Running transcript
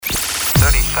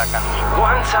seconds.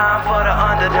 One time for the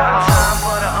underdog.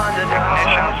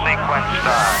 Ignition sequence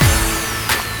start.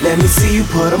 Let me see you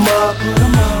put 'em up.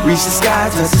 Reach the sky,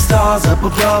 touch the stars up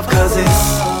above. Cause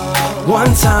it's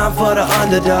one time for the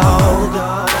underdog.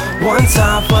 One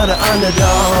time for the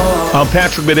underdog. I'm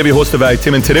Patrick Bet-David, host of Value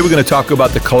Team, and today we're going to talk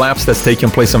about the collapse that's taking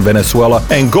place in Venezuela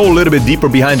and go a little bit deeper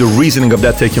behind the reasoning of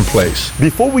that taking place.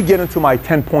 Before we get into my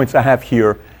 10 points I have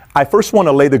here, I first want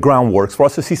to lay the groundwork for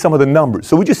us to see some of the numbers.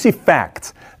 So we just see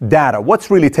facts, data, what's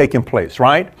really taking place,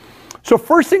 right? So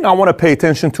first thing I want to pay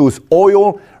attention to is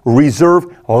oil reserve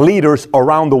leaders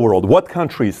around the world. What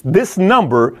countries? This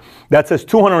number that says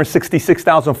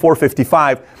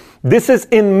 266,455, this is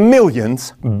in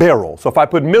millions barrels. So if I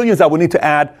put millions, I would need to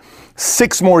add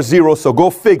 6 more zeros. So go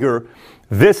figure.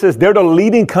 They're the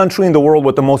leading country in the world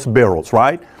with the most barrels,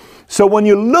 right? So when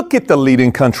you look at the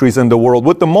leading countries in the world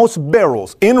with the most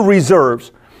barrels in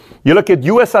reserves, you look at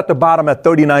US at the bottom at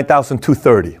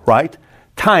 39,230, right?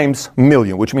 Times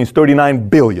million, which means 39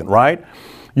 billion, right?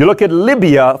 You look at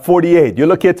Libya, 48. You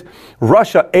look at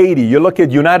Russia, 80. You look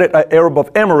at United Arab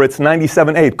Emirates,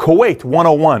 97.8. Kuwait,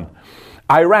 101.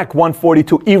 Iraq,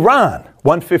 142. Iran,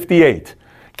 158.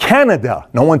 Canada,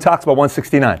 no one talks about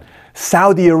 169.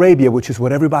 Saudi Arabia, which is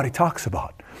what everybody talks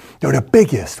about. They're the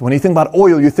biggest. When you think about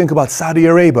oil, you think about Saudi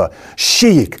Arabia.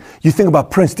 Sheikh, you think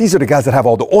about Prince. These are the guys that have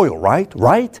all the oil, right?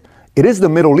 Right? It is the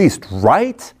Middle East,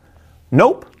 right?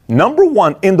 Nope. Number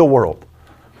one in the world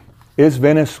is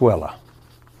Venezuela.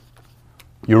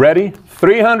 You ready?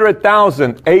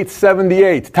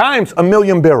 300,878 times a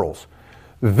million barrels.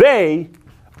 They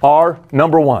are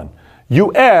number one.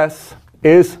 U.S.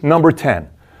 is number 10.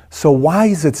 So why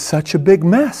is it such a big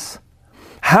mess?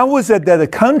 How is it that a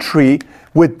country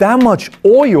with that much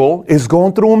oil is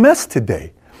going through a mess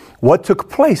today? What took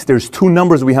place? There's two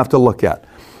numbers we have to look at.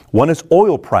 One is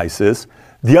oil prices.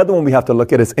 The other one we have to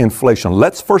look at is inflation.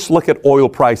 Let's first look at oil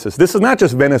prices. This is not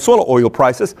just Venezuela oil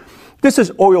prices. This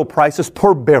is oil prices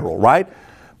per barrel, right?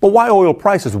 But why oil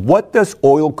prices? What does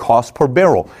oil cost per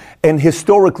barrel? And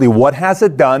historically, what has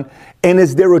it done? And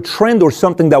is there a trend or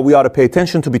something that we ought to pay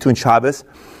attention to between Chavez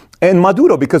and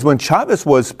Maduro? Because when Chavez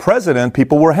was president,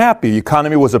 people were happy. The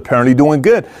economy was apparently doing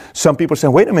good. Some people are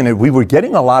saying, wait a minute, we were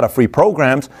getting a lot of free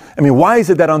programs. I mean, why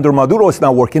is it that under Maduro it's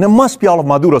not working? It must be all of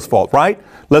Maduro's fault, right?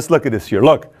 Let's look at this here.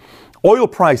 Look, oil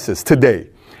prices today,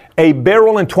 a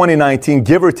barrel in 2019,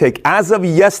 give or take, as of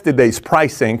yesterday's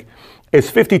pricing, is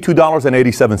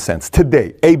 $52.87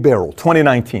 today, a barrel,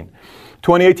 2019.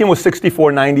 2018 was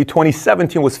 $64.90.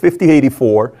 2017 was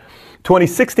 $50.84.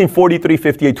 2016,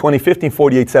 $43.58. 2015,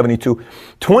 $48.72.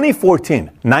 2014,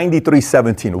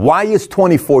 $93.17. Why is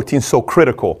 2014 so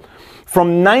critical?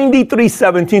 From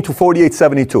 $93.17 to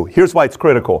 $48.72. Here's why it's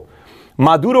critical.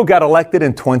 Maduro got elected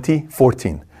in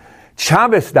 2014.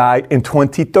 Chavez died in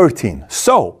 2013.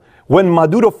 So when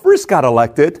Maduro first got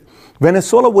elected,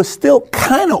 Venezuela was still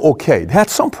kind of okay. They had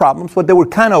some problems, but they were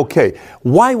kind of okay.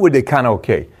 Why were they kind of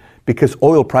okay? Because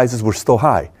oil prices were still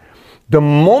high. The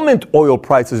moment oil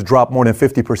prices dropped more than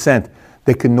 50%,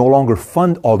 they could no longer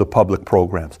fund all the public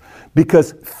programs.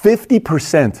 Because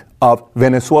 50% of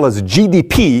Venezuela's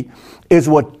GDP is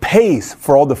what pays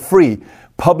for all the free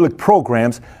public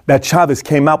programs that Chavez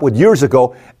came up with years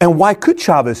ago. And why could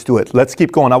Chavez do it? Let's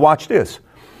keep going. Now watch this.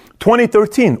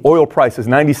 2013, oil prices,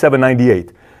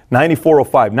 97.98.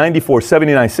 94.05, 94,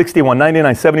 79, 61,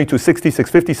 99, 72,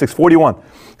 66, 56, 41.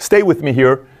 Stay with me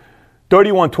here.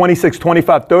 31, 26,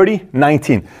 25, 30,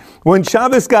 19. When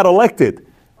Chavez got elected,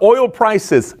 oil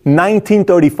prices,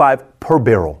 $19.35 per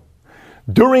barrel.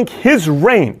 During his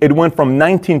reign, it went from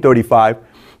 $19.35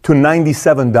 to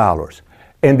 $97.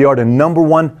 And they are the number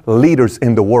one leaders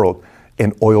in the world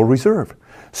in oil reserve.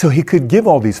 So he could give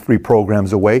all these free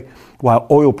programs away while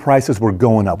oil prices were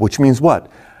going up, which means what?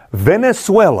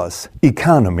 Venezuela's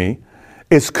economy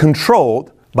is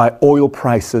controlled by oil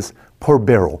prices per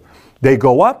barrel. They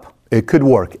go up, it could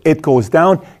work. It goes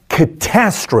down,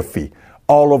 catastrophe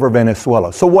all over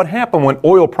Venezuela. So what happened when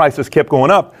oil prices kept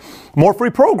going up? More free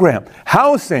program,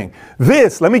 housing,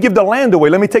 this, let me give the land away.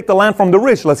 Let me take the land from the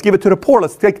rich. Let's give it to the poor.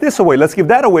 Let's take this away. Let's give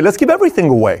that away. Let's give everything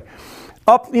away.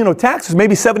 Up, taxes,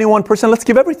 maybe 71%. Let's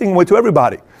give everything away to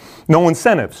everybody. No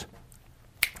incentives.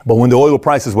 But when the oil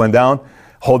prices went down,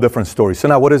 whole different story. So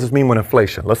now what does this mean with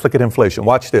inflation? Let's look at inflation.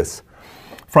 Watch this.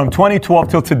 From 2012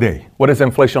 till today, what does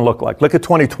inflation look like? Look at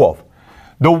 2012.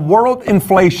 The world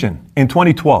inflation in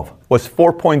 2012 was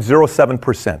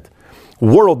 4.07%.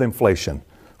 World inflation,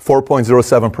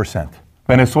 4.07%.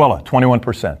 Venezuela,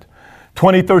 21%.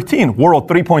 2013, world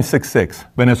 3.66.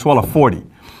 Venezuela, 40.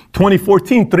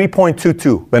 2014,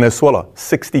 3.22. Venezuela,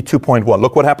 62.1.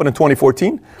 Look what happened in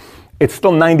 2014. It's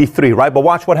still 93, right? But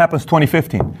watch what happens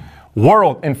 2015.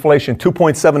 World inflation,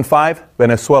 2.75,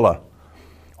 Venezuela,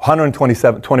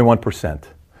 21%.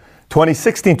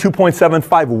 2016,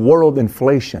 2.75 world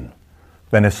inflation,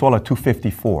 Venezuela,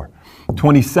 254.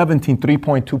 2017,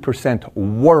 3.2%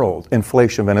 world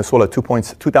inflation, Venezuela,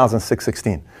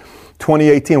 2016.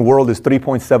 2018, world is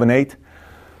 3.78,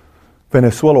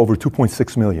 Venezuela over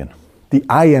 2.6 million. The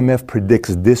IMF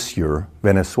predicts this year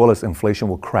Venezuela's inflation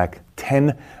will crack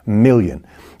 10 million.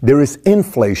 There is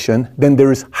inflation, then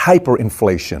there is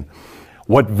hyperinflation.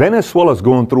 What Venezuela is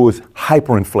going through is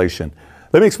hyperinflation.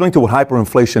 Let me explain to you what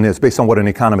hyperinflation is based on what an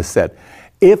economist said.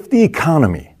 If the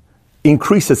economy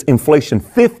increases inflation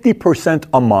 50%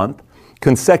 a month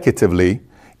consecutively,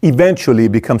 eventually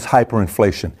it becomes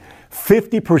hyperinflation.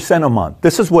 50% a month.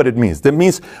 This is what it means. That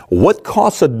means what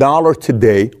costs $1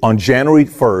 today on January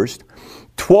 1st,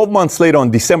 12 months later on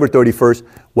December 31st,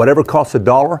 whatever costs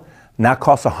 $1 now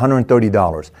costs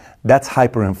 $130. That's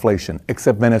hyperinflation.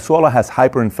 Except Venezuela has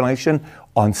hyperinflation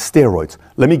on steroids.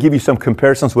 Let me give you some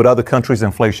comparisons with other countries'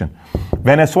 inflation.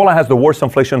 Venezuela has the worst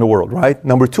inflation in the world, right?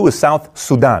 Number 2 is South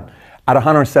Sudan at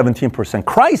 117%.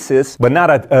 Crisis, but not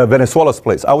at Venezuela's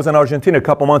place. I was in Argentina a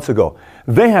couple months ago.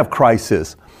 They have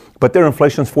crisis, but their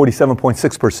inflation is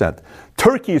 47.6%.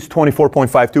 Turkey is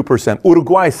 24.52%.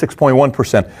 Uruguay is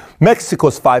 6.1%. Mexico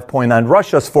is 5.9%.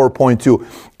 Russia is 4.2%.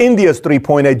 India is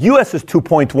 3.8%. US is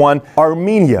 2.1%.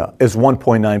 Armenia is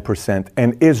 1.9%.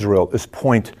 And Israel is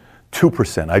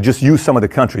 0.2%. I just used some of the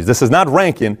countries. This is not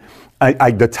ranking.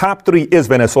 The top 3 is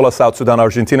Venezuela, South Sudan,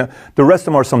 Argentina. The rest of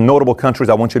them are some notable countries.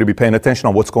 I want you to be paying attention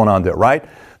on what's going on there, right?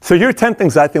 So here are 10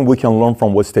 things I think we can learn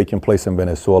from what's taking place in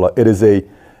Venezuela. It is a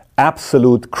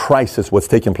absolute crisis what's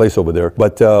taking place over there.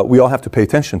 But we all have to pay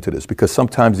attention to this because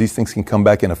sometimes these things can come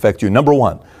back and affect you. Number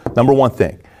one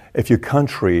thing, if your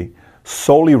country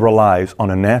solely relies on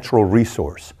a natural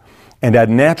resource and that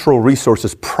natural resource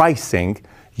is pricing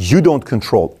you don't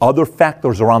control, other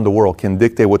factors around the world can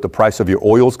dictate what the price of your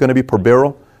oil is going to be per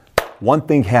barrel, one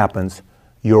thing happens,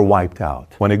 you're wiped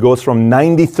out. When it goes from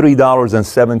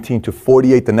 $93.17 to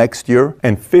 $48 the next year,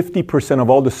 and 50%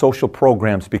 of all the social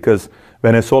programs, because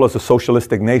Venezuela is a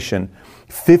socialistic nation,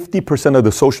 50% of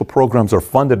the social programs are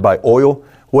funded by oil.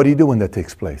 What do you do when that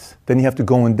takes place? Then you have to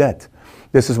go in debt.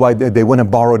 This is why they went and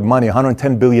borrowed money,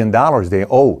 $110 billion they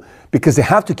owe, because they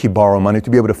have to keep borrowing money to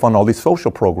be able to fund all these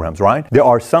social programs, right? There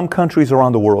are some countries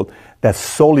around the world that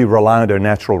solely rely on their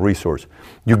natural resource.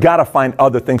 You gotta find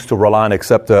other things to rely on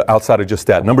except outside of just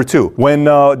that. Number 2, when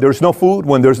there's no food,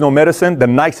 when there's no medicine, the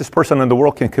nicest person in the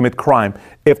world can commit crime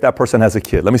if that person has a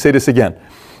kid. Let me say this again.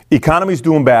 Economy's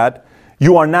doing bad.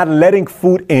 You are not letting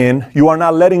food in. You are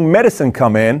not letting medicine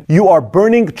come in. You are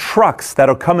burning trucks that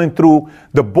are coming through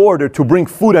the border to bring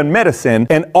food and medicine.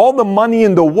 And all the money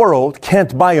in the world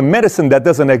can't buy a medicine that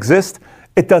doesn't exist.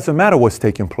 It doesn't matter what's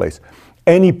taking place.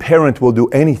 Any parent will do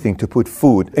anything to put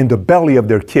food in the belly of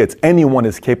their kids. Anyone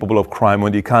is capable of crime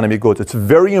when the economy goes. It's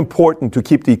very important to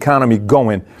keep the economy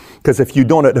going because if you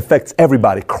don't, it affects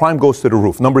everybody. Crime goes to the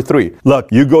roof. Number 3,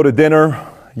 look, you go to dinner.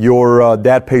 Your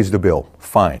dad pays the bill.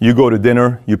 Fine. You go to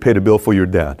dinner, you pay the bill for your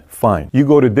dad. Fine. You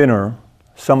go to dinner,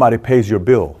 somebody pays your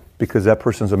bill because that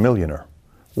person's a millionaire.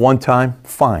 1 time,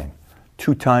 fine.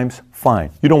 2 times,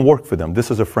 fine. You don't work for them.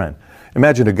 This is a friend.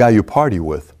 Imagine a guy you party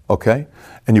with, okay?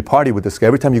 And you party with this guy.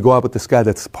 Every time you go out with this guy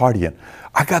that's partying,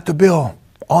 I got the bill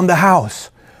on the house.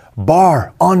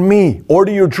 Bar, on me.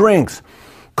 Order your drinks.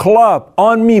 Club,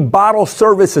 on me. Bottle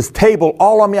services, table,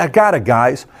 all on me. I got it,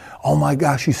 guys. Oh my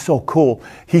gosh, he's so cool.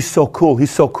 He's so cool. He's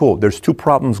so cool. There's 2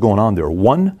 problems going on there.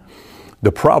 1,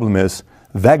 the problem is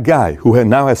that guy who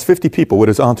now has 50 people with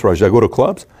his entourage that go to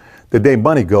clubs, the day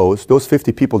money goes, those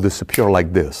 50 people disappear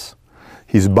like this.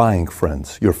 He's buying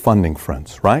friends. You're funding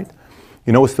friends, right?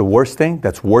 You know what's the worst thing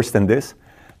that's worse than this?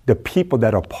 The people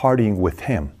that are partying with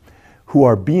him, who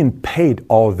are being paid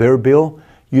all their bill,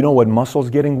 you know what muscle's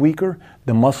getting weaker?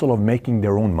 The muscle of making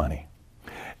their own money.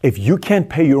 If you can't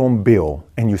pay your own bill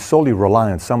and you solely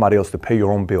rely on somebody else to pay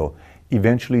your own bill,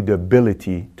 eventually the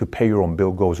ability to pay your own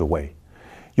bill goes away.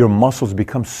 Your muscles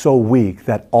become so weak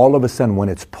that all of a sudden when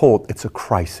it's pulled, it's a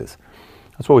crisis.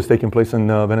 That's what was taking place in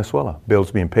Venezuela.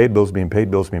 Bills being paid, bills being paid,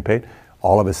 bills being paid.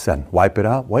 All of a sudden, wipe it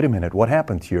out. Wait a minute, what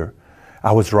happened here?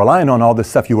 I was relying on all this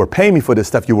stuff. You were paying me for this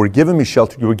stuff. You were giving me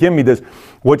shelter. You were giving me this.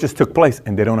 What just took place?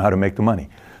 And they don't know how to make the money.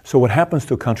 So what happens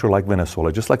to a country like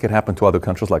Venezuela, just like it happened to other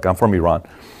countries, like I'm from Iran,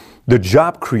 the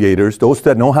job creators, those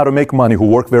that know how to make money, who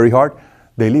work very hard,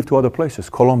 They leave to other places,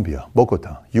 Colombia,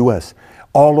 Bogota, US,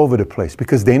 all over the place,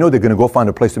 because they know they're going to go find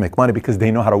a place to make money because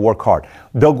they know how to work hard.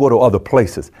 They'll go to other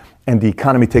places, and the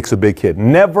economy takes a big hit.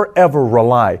 Never, ever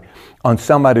rely on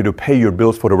somebody to pay your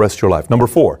bills for the rest of your life. Number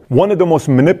 4, one of the most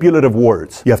manipulative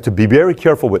words you have to be very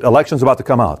careful with. Election's about to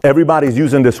come out. Everybody's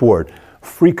using this word.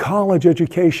 Free college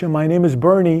education. My name is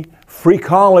Bernie. Free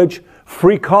college.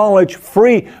 Free college,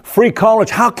 free college.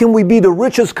 How can we be the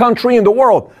richest country in the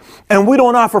world and we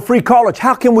don't offer free college?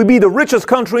 How can we be the richest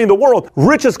country in the world?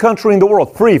 Richest country in the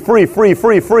world. Free.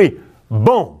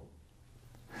 Boom.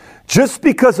 Just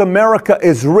because America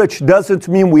is rich doesn't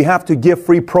mean we have to give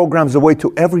free programs away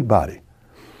to everybody.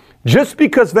 Just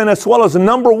because Venezuela is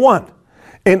number 1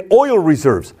 in oil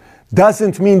reserves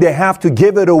doesn't mean they have to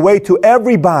give it away to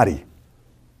everybody.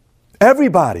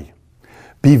 Everybody.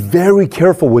 Be very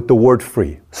careful with the word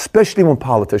free, especially when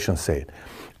politicians say it.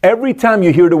 Every time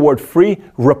you hear the word free,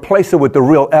 replace it with the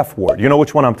real F word. You know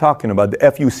which one I'm talking about, the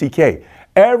F-U-C-K.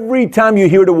 Every time you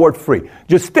hear the word free,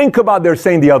 just think about they're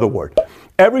saying the other word.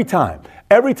 Every time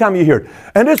you hear it.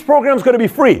 And this program's going to be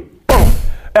free. Boom.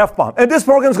 F-bomb. And this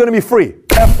program's going to be free.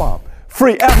 F-bomb.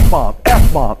 Free. F-bomb.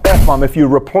 F-bomb. F-bomb. If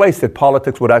you replace it,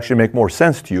 politics would actually make more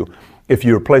sense to you if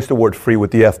you replace the word free with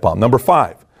the F-bomb. Number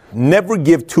 5. Never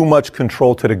give too much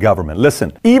control to the government.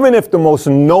 Listen, even if the most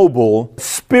noble,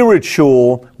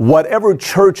 spiritual, whatever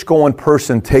church-going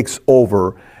person takes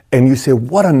over, and you say,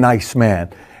 what a nice man,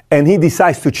 and he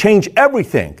decides to change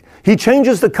everything. He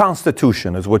changes the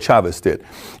Constitution, is what Chavez did.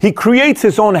 He creates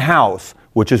his own house,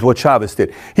 which is what Chavez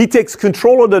did. He takes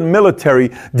control of the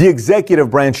military, the executive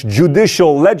branch,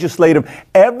 judicial, legislative,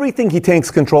 everything he takes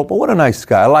control. But what a nice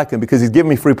guy. I like him because he's giving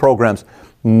me free programs.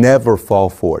 Never fall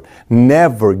for it.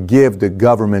 Never give the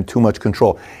government too much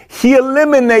control. He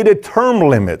eliminated term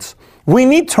limits. We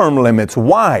need term limits.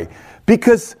 Why?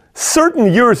 Because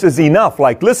certain years is enough.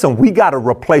 Like, listen, we got to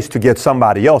replace to get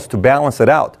somebody else to balance it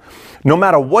out. No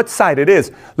matter what side it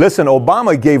is. Listen,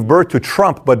 Obama gave birth to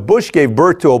Trump, but Bush gave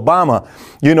birth to Obama.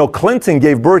 You know, Clinton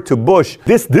gave birth to Bush.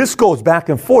 This goes back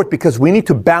and forth because we need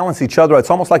to balance each other.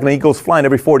 It's almost like an eagle's flying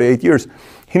every 4 to 8 years.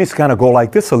 He needs to kind of go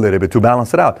like this a little bit to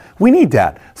balance it out. We need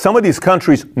that. Some of these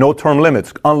countries, no term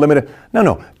limits, unlimited.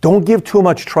 No. Don't give too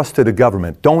much trust to the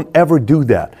government. Don't ever do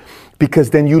that.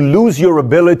 Because then you lose your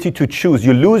ability to choose.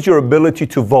 You lose your ability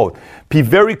to vote. Pay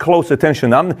very close attention.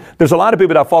 There's a lot of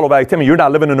people that follow back. Tell me, you're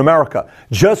not living in America.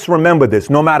 Just remember this.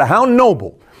 No matter how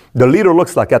noble the leader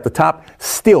looks like at the top,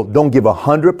 still don't give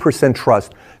 100%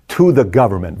 trust to the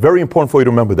government. Very important for you to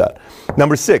remember that.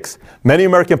 Number 6, many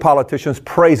American politicians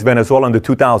praised Venezuela in the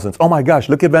 2000s. Oh my gosh,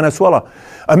 look at Venezuela.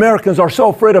 Americans are so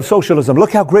afraid of socialism.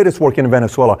 Look how great it's working in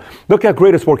Venezuela. Look how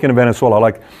great it's working in Venezuela.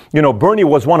 Like, you know, Bernie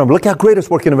was one of them. Look how great it's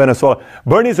working in Venezuela.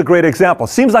 Bernie's a great example.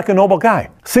 Seems like a noble guy.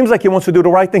 Seems like he wants to do the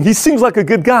right thing. He seems like a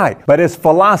good guy. But his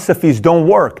philosophies don't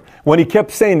work. When he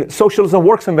kept saying socialism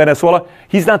works in Venezuela,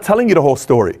 he's not telling you the whole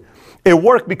story. It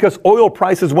worked because oil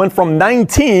prices went from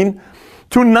 19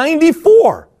 to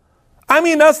 94. I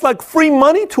mean, that's like free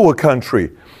money to a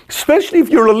country, especially if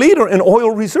you're a leader in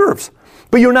oil reserves.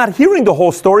 But you're not hearing the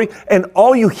whole story, and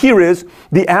all you hear is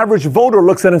the average voter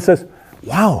looks at it and says,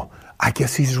 wow, I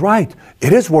guess he's right.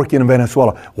 It is working in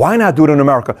Venezuela. Why not do it in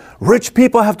America? Rich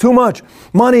people have too much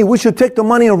money. We should take the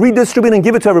money and redistribute and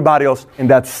give it to everybody else. And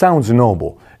that sounds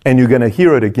noble. And you're going to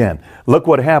hear it again. Look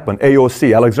what happened.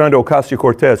 AOC, Alexandria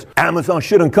Ocasio-Cortez. Amazon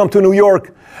shouldn't come to New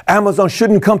York. Amazon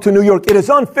shouldn't come to New York. It is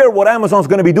unfair what Amazon's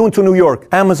going to be doing to New York.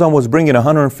 Amazon was bringing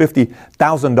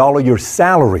 $150,000 a year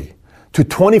salary to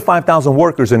 25,000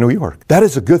 workers in New York. That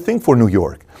is a good thing for New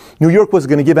York. New York was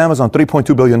going to give Amazon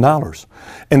 $3.2 billion.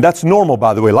 And that's normal,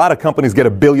 by the way. A lot of companies get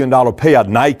 $1 billion payout.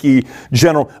 Nike,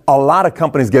 General, a lot of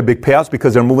companies get big payouts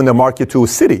because they're moving their market to a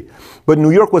city. But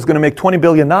New York was going to make $20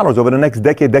 billion over the next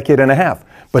decade and a half.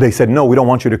 But they said, no, we don't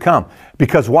want you to come.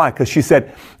 Because why? Because she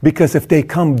said, because if they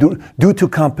come due to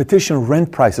competition,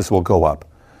 rent prices will go up.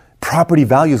 Property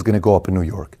value is going to go up in New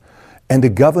York. And the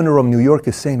governor of New York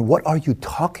is saying, what are you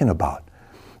talking about?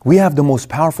 We have the most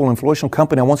powerful, influential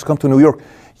company that wants to come to New York.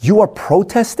 You are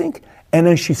protesting? And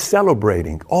then she's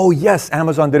celebrating. Oh, yes,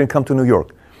 Amazon didn't come to New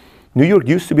York. New York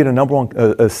used to be the number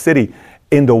one city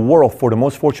in the world for the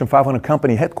most Fortune 500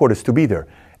 company headquarters to be there.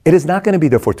 It is not going to be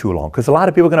there for too long because a lot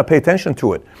of people are going to pay attention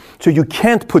to it. So you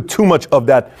can't put too much of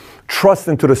that trust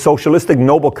into the socialistic,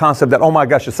 noble concept that, oh my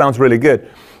gosh, it sounds really good,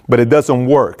 but it doesn't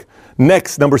work.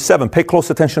 Next, number 7, pay close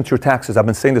attention to your taxes. I've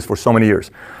been saying this for so many years.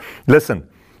 Listen,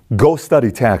 go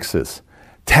study taxes.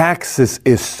 Taxes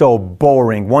is so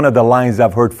boring. One of the lines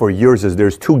I've heard for years is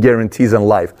there's 2 guarantees in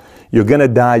life. You're going to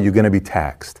die, you're going to be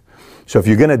taxed. So if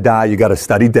you're going to die, you got to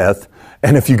study death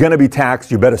And if you're going to be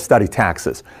taxed, you better study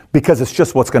taxes because it's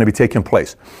just what's going to be taking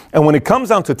place. And when it comes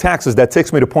down to taxes, that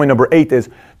takes me to point number 8 is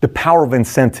the power of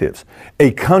incentives.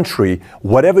 A country,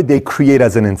 whatever they create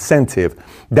as an incentive,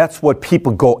 that's what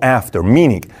people go after.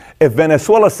 Meaning, if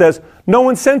Venezuela says, no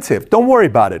incentive, don't worry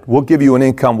about it. We'll give you an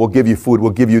income, we'll give you food,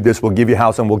 we'll give you this, we'll give you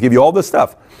house, and we'll give you all this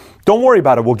stuff. Don't worry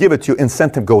about it, we'll give it to you.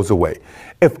 Incentive goes away.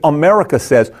 If America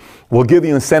says, we'll give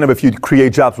you incentive if you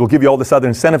create jobs, we'll give you all this other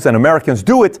incentives, and Americans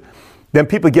do it, then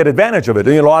people get advantage of it.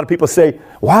 And a lot of people say,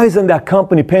 why isn't that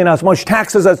company paying as much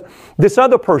taxes as this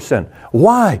other person?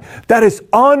 Why? That is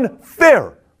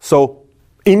unfair. So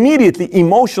immediately,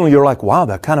 emotionally, you're like, wow,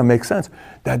 that kind of makes sense.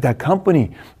 That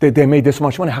company, they made this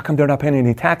much money. How come they're not paying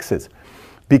any taxes?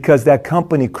 Because that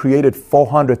company created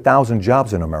 400,000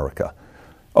 jobs in America.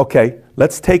 Okay,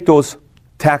 let's take those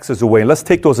taxes away. Let's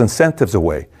take those incentives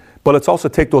away. But let's also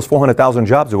take those 400,000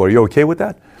 jobs away. Are you okay with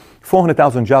that?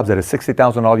 400,000 jobs at a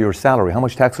 $60,000 a year salary. How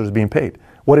much taxes is being paid?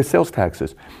 What is sales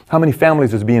taxes? How many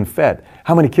families is being fed?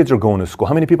 How many kids are going to school?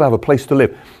 How many people have a place to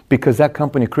live? Because that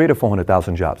company created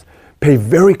 400,000 jobs. Pay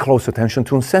very close attention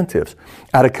to incentives.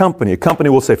 At a company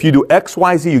will say, if you do X,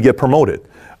 Y, Z, you get promoted.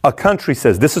 A country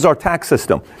says, this is our tax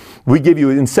system. We give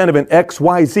you an incentive in X,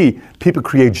 Y, Z. People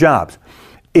create jobs.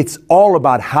 It's all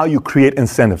about how you create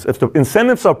incentives. If the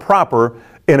incentives are proper,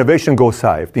 innovation goes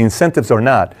high. If the incentives are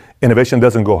not, innovation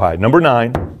doesn't go high. Number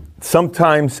 9,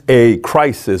 sometimes a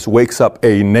crisis wakes up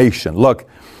a nation. Look,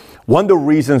 one of the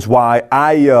reasons why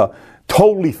I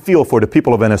totally feel for the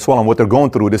people of Venezuela and what they're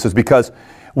going through this is because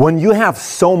when you have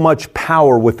so much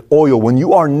power with oil, when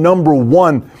you are number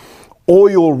 1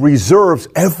 oil reserves,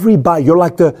 everybody, you're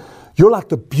like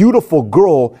the beautiful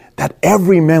girl that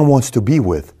every man wants to be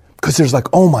with. Because there's like,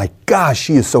 oh my gosh,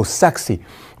 she is so sexy.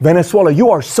 Venezuela,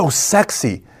 you are so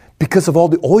sexy because of all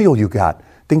the oil you got.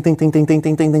 Ding, ding, ding, ding, ding,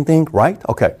 ding, ding, ding, ding, right?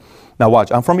 Okay. Now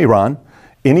watch, I'm from Iran.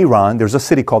 In Iran, there's a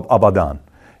city called Abadan.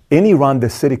 In Iran,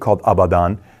 this city called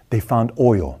Abadan, they found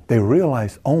oil. They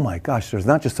realized, oh my gosh, there's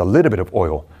not just a little bit of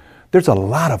oil. There's a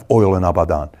lot of oil in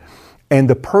Abadan. And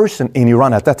the person in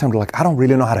Iran at that time, they're like, I don't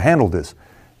really know how to handle this.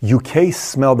 UK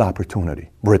smelled opportunity,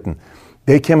 Britain.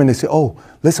 They came and they said, oh,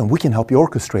 listen, we can help you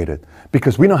orchestrate it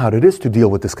because we know how it is to deal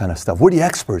with this kind of stuff. We're the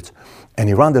experts. And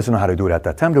Iran doesn't know how to do it at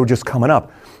that time. They were just coming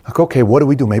up. Like, okay, what do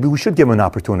we do? Maybe we should give them an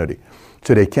opportunity.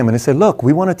 So they came and they said, look,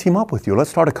 we want to team up with you.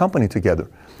 Let's start a company together.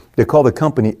 They call the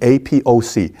company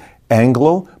APOC,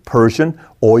 Anglo-Persian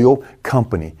Oil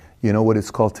Company. You know what it's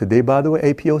called today, by the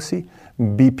way, APOC?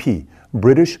 BP.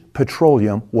 British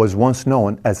Petroleum was once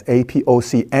known as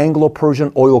APOC,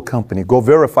 Anglo-Persian Oil Company. Go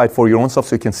verify it for your own self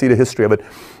so you can see the history of it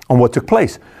and what took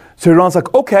place. So Iran's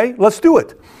like, okay, let's do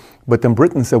it. But then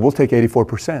Britain said, we'll take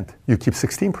 84%. You keep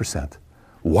 16%.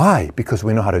 Why? Because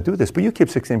we know how to do this. But you keep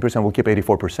 16%, we'll keep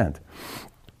 84%.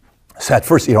 So at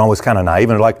first, Iran was kind of naive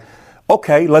and they're like,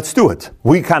 okay, let's do it.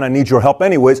 We kind of need your help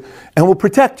anyways, and we'll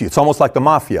protect you. It's almost like the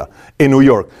mafia in New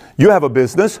York. You have a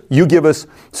business, you give us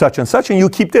such and such, and you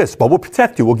keep this, but we'll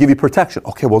protect you. We'll give you protection.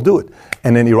 Okay, we'll do it.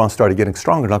 And then Iran started getting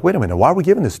stronger. Like, wait a minute, why are we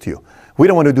giving this to you? We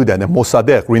don't want to do that. Then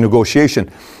Mossadegh, renegotiation.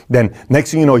 Then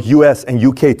next thing you know, US and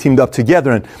UK teamed up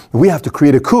together, and we have to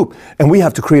create a coup, and we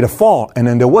have to create a fall. And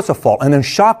then there was a fall. And then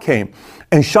Shah came,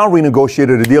 and Shah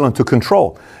renegotiated a deal and took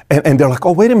control. And they're like,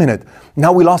 oh, wait a minute.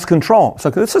 Now we lost control. It's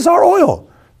like, this is our oil.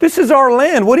 This is our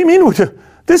land. What do you mean?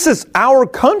 This is our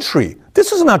country.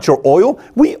 This is not your oil.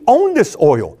 We own this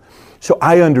oil. So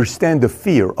I understand the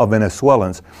fear of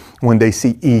Venezuelans when they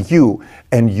see EU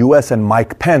and US and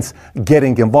Mike Pence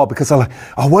getting involved because they're like,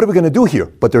 oh, what are we going to do here?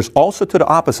 But there's also to the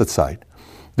opposite side.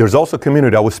 There's also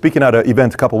community. I was speaking at an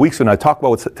event a couple of weeks ago and I talked about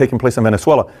what's taking place in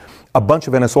Venezuela. A bunch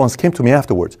of Venezuelans came to me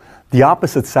afterwards. The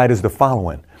opposite side is the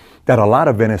following, that a lot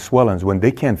of Venezuelans, when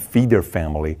they can't feed their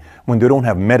family, when they don't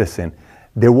have medicine,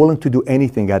 they're willing to do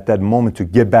anything at that moment to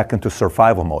get back into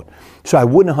survival mode. So I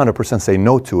wouldn't 100% say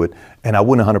no to it, and I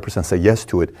wouldn't 100% say yes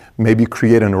to it. Maybe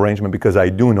create an arrangement because I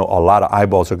do know a lot of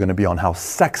eyeballs are going to be on how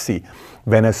sexy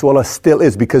Venezuela still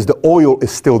is because the oil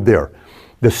is still there.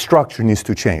 The structure needs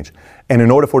to change. And in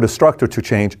order for the structure to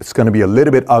change, it's going to be a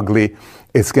little bit ugly.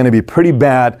 It's going to be pretty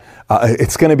bad.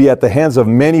 It's going to be at the hands of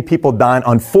many people dying.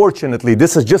 Unfortunately,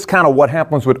 this is just kind of what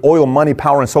happens with oil, money,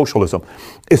 power, and socialism.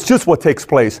 It's just what takes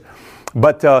place.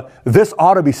 But this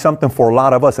ought to be something for a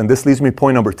lot of us. And this leads me to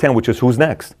point number 10, which is who's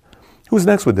next? Who's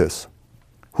next with this?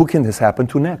 Who can this happen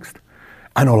to next?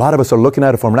 I know a lot of us are looking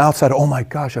at it from an outside. Oh my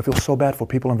gosh, I feel so bad for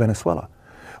people in Venezuela.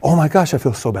 Oh my gosh, I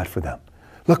feel so bad for them.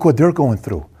 Look what they're going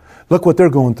through. Look what they're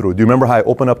going through. Do you remember how I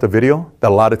opened up the video?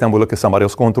 That a lot of time we look at somebody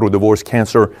else going through divorce,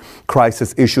 cancer,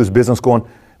 crisis, issues, business going.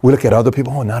 We look at other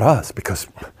people. Oh, not us, because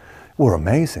we're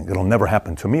amazing. It'll never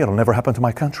happen to me. It'll never happen to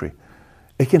my country.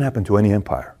 It can happen to any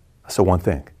empire. That's the one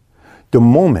thing. The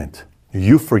moment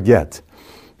you forget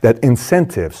that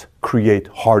incentives create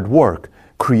hard work,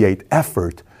 create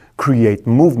effort, create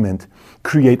movement,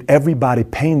 create everybody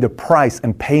paying the price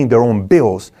and paying their own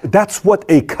bills. That's what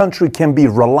a country can be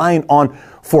relying on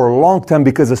for a long time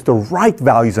because it's the right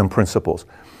values and principles.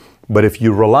 But if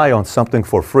you rely on something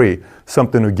for free,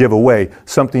 something to give away,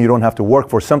 something you don't have to work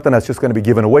for, something that's just going to be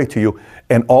given away to you,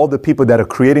 and all the people that are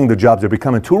creating the jobs are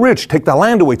becoming too rich, take that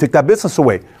land away, take that business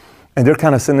away. And they're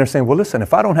kind of sitting there saying, well, listen,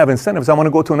 if I don't have incentives, I want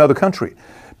to go to another country.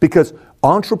 Because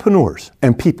entrepreneurs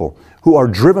and people who are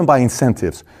driven by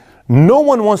incentives, no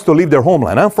one wants to leave their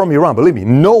homeland. I'm from Iran, believe me.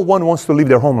 No one wants to leave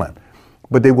their homeland.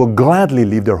 But they will gladly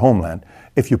leave their homeland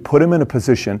if you put them in a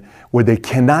position where they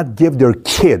cannot give their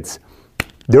kids,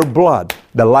 their blood,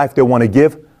 the life they want to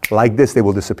give. Like this, they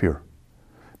will disappear.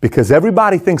 Because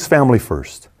everybody thinks family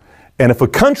first. And if a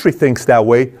country thinks that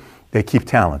way, they keep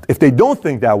talent. If they don't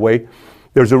think that way,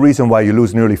 there's a reason why you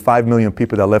lose nearly 5 million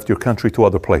people that left your country to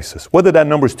other places. Whether that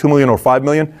number is 2 million or 5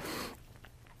 million,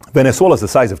 Venezuela is the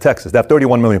size of Texas. They have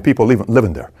 31 million people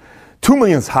living there. 2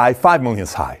 million is high, 5 million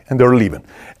is high, and they're leaving.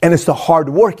 And it's the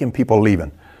hard-working people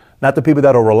leaving, not the people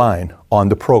that are relying on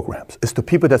the programs. It's the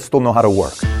people that still know how to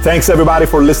work. Thanks, everybody,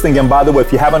 for listening. And by the way,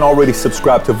 if you haven't already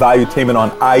subscribed to Valuetainment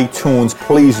on iTunes,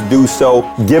 please do so.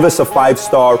 Give us a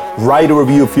 5-star, write a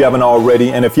review if you haven't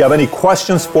already. And if you have any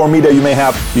questions for me that you may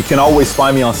have, you can always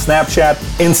find me on Snapchat,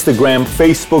 Instagram,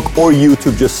 Facebook, or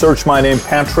YouTube. Just search my name,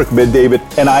 Patrick Bet-David.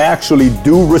 And I actually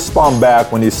do respond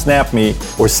back when you snap me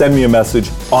or send me a message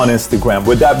on Instagram.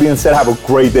 With that being said, have a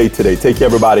great day today. Take care,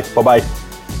 everybody. Bye-bye.